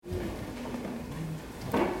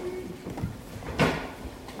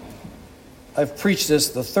I've preached this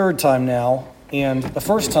the third time now, and the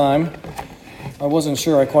first time I wasn't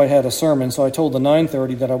sure I quite had a sermon, so I told the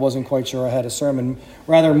 9:30 that I wasn't quite sure I had a sermon,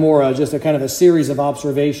 rather more just a kind of a series of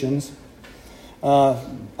observations.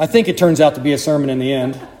 I think it turns out to be a sermon in the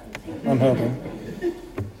end. I'm hoping.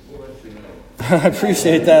 I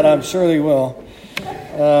appreciate that. I'm sure they will.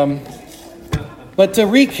 But to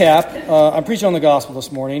recap, I'm preaching on the gospel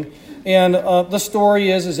this morning, and the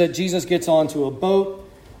story is that Jesus gets onto a boat.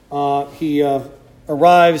 He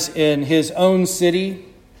arrives in his own city,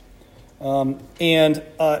 and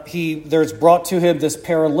there's brought to him this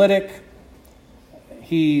paralytic.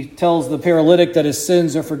 He tells the paralytic that his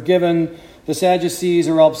sins are forgiven. The Sadducees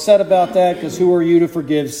are upset about that because who are you to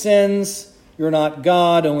forgive sins? You're not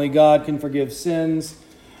God. Only God can forgive sins.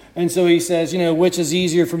 And so he says, which is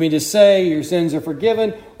easier for me to say, your sins are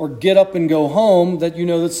forgiven, or get up and go home, that you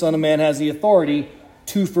know the Son of Man has the authority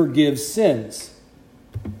to forgive sins.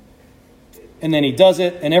 And then he does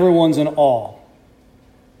it, and everyone's in awe.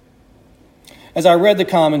 As I read the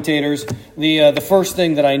commentators, the first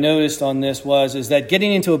thing that I noticed on this is that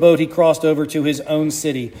getting into a boat, he crossed over to his own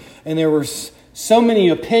city. And there were so many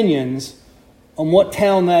opinions on what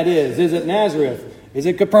town that is. Is it Nazareth? Is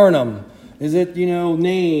it Capernaum? Is it,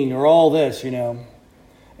 Nain or all this, And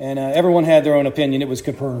everyone had their own opinion. It was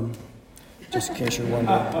Capernaum, just in case you're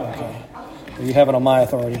wondering. Okay. You have it on my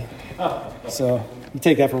authority. So you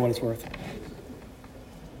take that for what it's worth.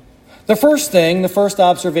 The first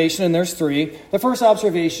observation, and there's three. The first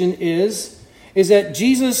observation is that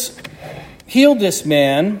Jesus healed this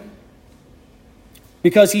man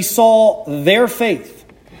because he saw their faith.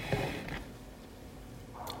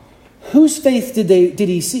 Whose faith did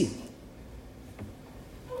he see?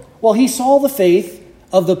 Well, he saw the faith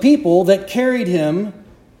of the people that carried him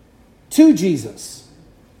to Jesus.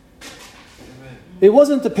 It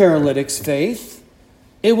wasn't the paralytic's faith.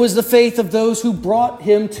 It was the faith of those who brought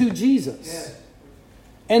him to Jesus. Yes.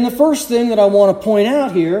 And the first thing that I want to point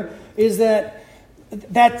out here is that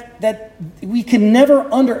we can never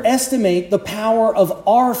underestimate the power of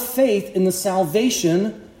our faith in the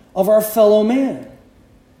salvation of our fellow man.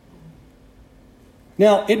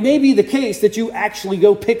 Now, it may be the case that you actually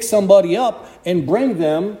go pick somebody up and bring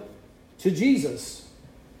them to Jesus.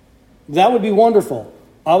 That would be wonderful.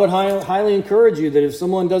 I would highly encourage you that if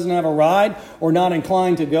someone doesn't have a ride or not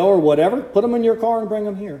inclined to go or whatever, put them in your car and bring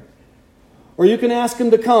them here. Or you can ask them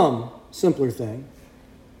to come. Simpler thing.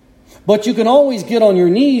 But you can always get on your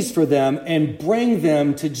knees for them and bring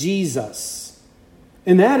them to Jesus.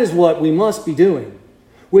 And that is what we must be doing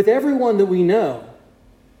with everyone that we know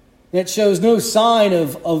that shows no sign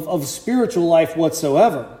of spiritual life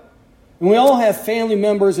whatsoever. And we all have family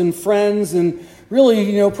members and friends and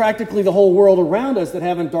really, practically the whole world around us that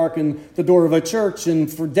haven't darkened the door of a church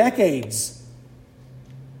for decades.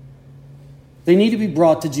 They need to be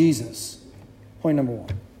brought to Jesus. Point number one.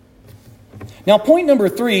 Now, point number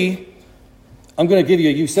three, I'm going to give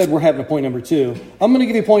you said we're having a point number two. I'm going to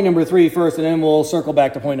give you point number three first, and then we'll circle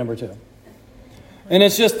back to point number two. And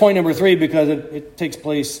it's just point number three because it takes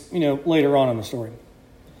place, later on in the story.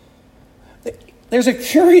 There's a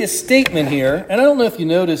curious statement here, and I don't know if you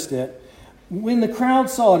noticed it. When the crowd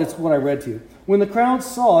saw it, it's what I read to you. When the crowd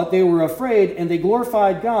saw it, they were afraid, and they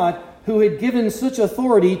glorified God who had given such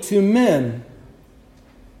authority to men.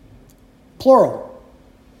 Plural.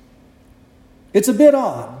 It's a bit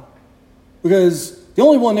odd, because the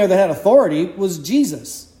only one there that had authority was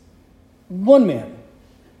Jesus. One man.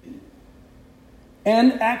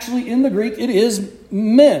 And actually, in the Greek, it is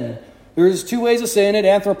men. There's two ways of saying it.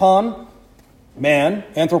 Anthropon, man.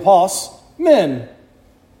 Anthropos, men.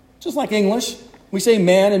 Just like English, we say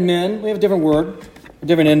man and men. We have a different word, a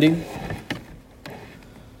different ending.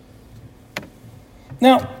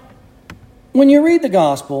 Now, when you read the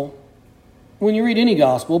gospel, when you read any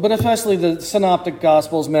gospel, but especially the synoptic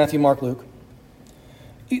gospels, Matthew, Mark, Luke,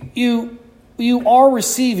 you are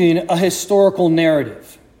receiving a historical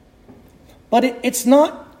narrative. But it's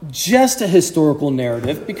not just a historical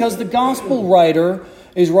narrative, because the gospel writer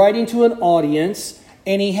is writing to an audience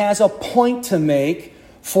and he has a point to make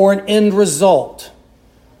for an end result.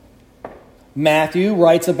 Matthew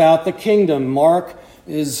writes about the kingdom. Mark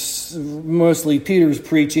is mostly Peter's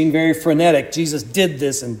preaching, very frenetic. Jesus did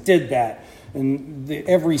this and did that. And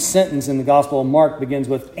every sentence in the Gospel of Mark begins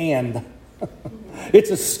with "and."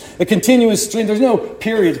 It's a continuous stream. There's no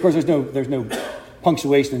periods. Of course, there's no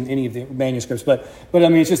punctuation in any of the manuscripts. But I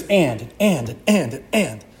mean, it's just and. Kind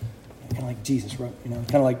of like Jesus, kind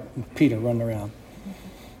of like Peter running around.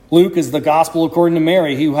 Luke is the gospel according to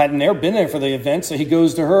Mary, who hadn't been there for the event, so he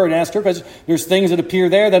goes to her and asks her, because there's things that appear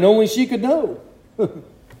there that only she could know.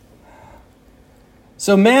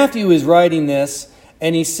 So Matthew is writing this,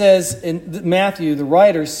 and he says, in Matthew, the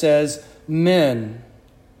writer says, men.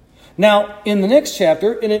 Now, in the next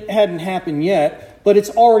chapter, and it hadn't happened yet, but it's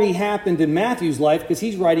already happened in Matthew's life because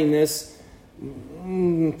he's writing this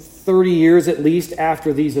 30 years at least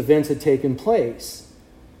after these events had taken place.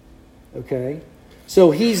 Okay? So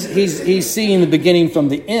he's seeing the beginning from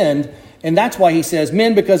the end, and that's why he says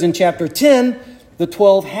men, because in chapter 10, the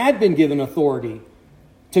 12 had been given authority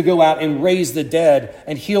to go out and raise the dead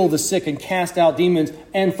and heal the sick and cast out demons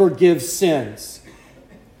and forgive sins.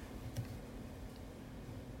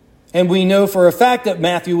 And we know for a fact that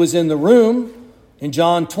Matthew was in the room in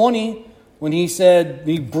John 20 when he said,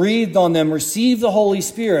 he breathed on them, receive the Holy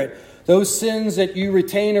Spirit. Those sins that you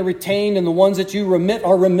retain are retained, and the ones that you remit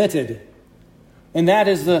are remitted. And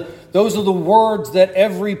those are the words that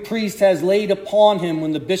every priest has laid upon him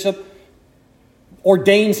when the bishop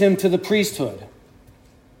ordains him to the priesthood.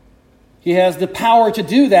 He has the power to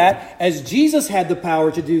do that, as Jesus had the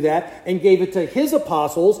power to do that and gave it to his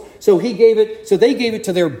apostles. So they gave it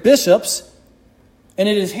to their bishops, and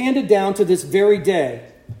it is handed down to this very day.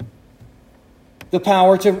 The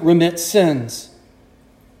power to remit sins.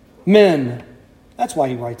 Men. That's why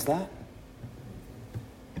he writes that.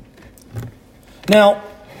 Now,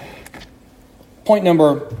 point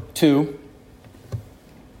number 2,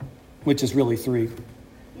 which is really 3.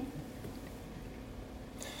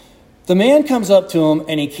 The man comes up to him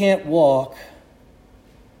and he can't walk.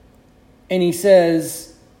 And he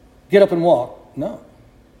says, get up and walk. No,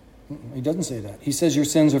 he doesn't say that. He says your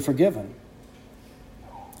sins are forgiven.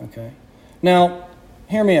 Okay. Now,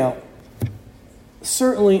 hear me out.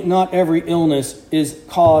 Certainly not every illness is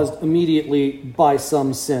caused immediately by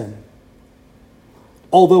some sin.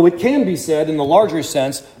 Although it can be said in the larger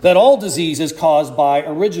sense that all disease is caused by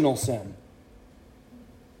original sin.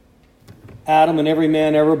 Adam and every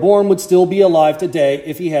man ever born would still be alive today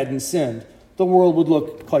if he hadn't sinned. The world would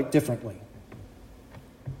look quite differently.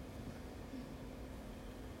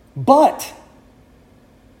 But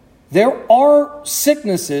there are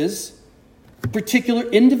sicknesses, particular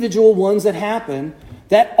individual ones that happen,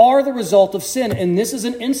 that are the result of sin. And this is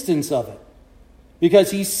an instance of it. Because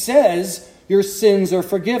he says your sins are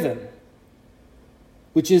forgiven,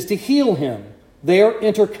 which is to heal him. They are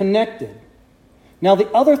interconnected. Now, the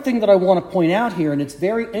other thing that I want to point out here, and it's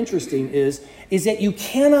very interesting, is that you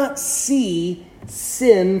cannot see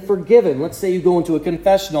sin forgiven. Let's say you go into a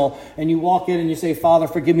confessional and you walk in and you say, Father,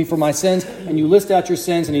 forgive me for my sins. And you list out your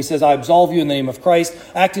sins and he says, I absolve you in the name of Christ,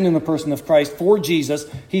 acting in the person of Christ for Jesus.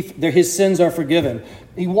 His sins are forgiven.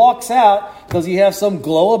 He walks out. Does he have some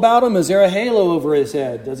glow about him? Is there a halo over his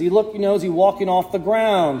head? Does he look, is he walking off the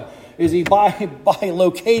ground? Is he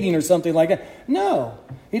bilocating or something like that? No,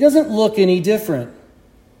 he doesn't look any different.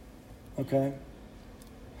 Okay?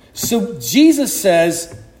 So Jesus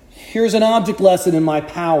says, here's an object lesson in my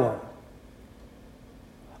power.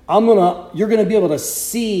 You're going to be able to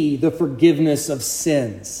see the forgiveness of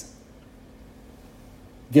sins.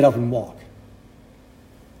 Get up and walk.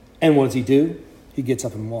 And what does he do? He gets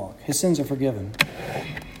up and walks. His sins are forgiven.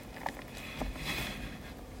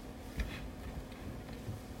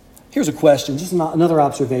 Here's a question, just another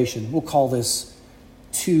observation. We'll call this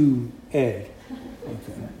 2A. Okay.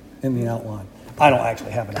 In the outline. I don't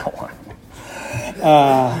actually have an outline.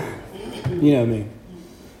 You know me.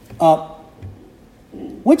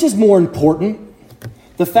 Which is more important?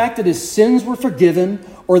 The fact that his sins were forgiven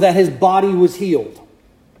or that his body was healed?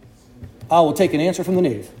 I will take an answer from the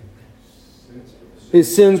knave.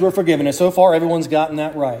 His sins were forgiven. And so far, everyone's gotten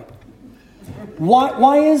that right.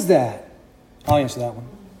 Why is that? I'll answer that one.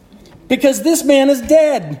 Because this man is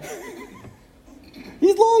dead.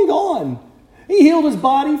 He's long gone. He healed his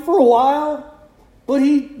body for a while, but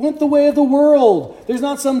he went the way of the world. There's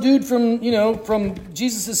not some dude from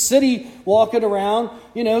Jesus' city walking around,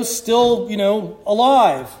 still,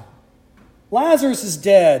 alive. Lazarus is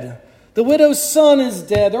dead. The widow's son is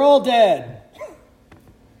dead. They're all dead.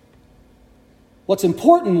 What's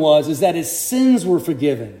important is that his sins were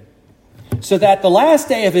forgiven. So that the last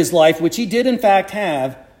day of his life, which he did in fact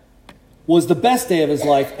have, was the best day of his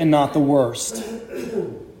life and not the worst.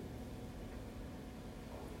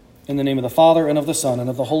 In the name of the Father, and of the Son, and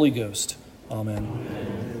of the Holy Ghost. Amen.